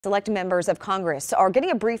Select members of Congress are getting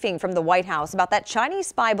a briefing from the White House about that Chinese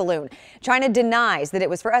spy balloon. China denies that it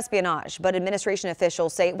was for espionage, but administration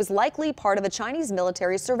officials say it was likely part of a Chinese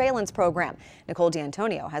military surveillance program. Nicole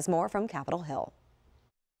D'Antonio has more from Capitol Hill.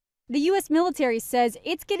 The U.S. military says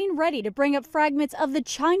it's getting ready to bring up fragments of the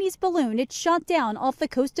Chinese balloon it shot down off the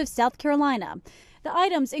coast of South Carolina. The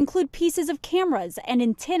items include pieces of cameras and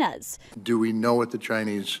antennas. Do we know what the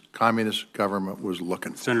Chinese Communist government was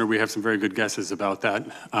looking for? Senator, we have some very good guesses about that,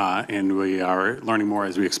 and we are learning more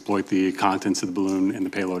as we exploit the contents of the balloon and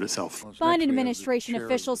the payload itself. Biden administration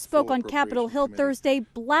officials spoke on Capitol Hill Thursday,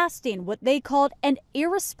 blasting what they called an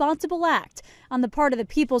irresponsible act on the part of the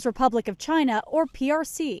People's Republic of China, or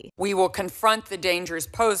PRC. We will confront the dangers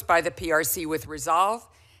posed by the PRC with resolve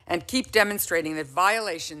and keep demonstrating that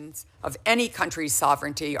violations of any country's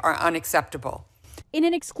sovereignty are unacceptable. In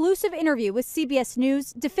an exclusive interview with CBS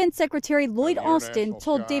News, Defense Secretary Lloyd Austin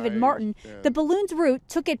told David Martin the balloon's route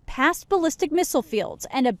took it past ballistic missile fields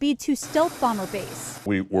and a B-2 stealth bomber base.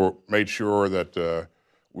 We made sure that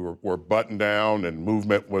we were buttoned down and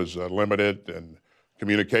movement was limited and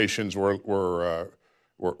communications were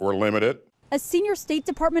limited. A senior State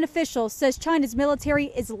Department official says China's military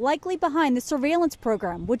is likely behind the surveillance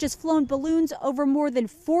program, which has flown balloons over more than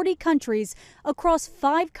 40 countries across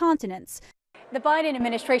 5 continents. The Biden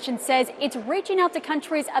administration says it's reaching out to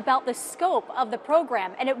countries about the scope of the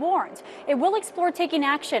program, and it warns it will explore taking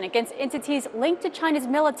action against entities linked to China's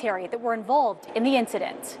military that were involved in the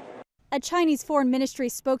incident. A Chinese Foreign Ministry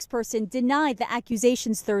spokesperson denied the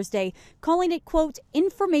accusations Thursday, calling it, quote,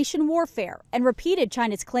 information warfare, and repeated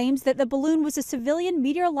China's claims that the balloon was a civilian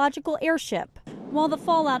meteorological airship. While the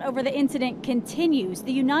fallout over the incident continues,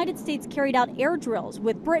 the United States carried out air drills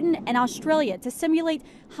with Britain and Australia to simulate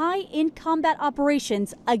high-end combat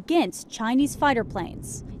operations against Chinese fighter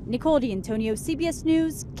planes. Nicole D'Antonio, CBS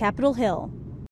News, Capitol Hill.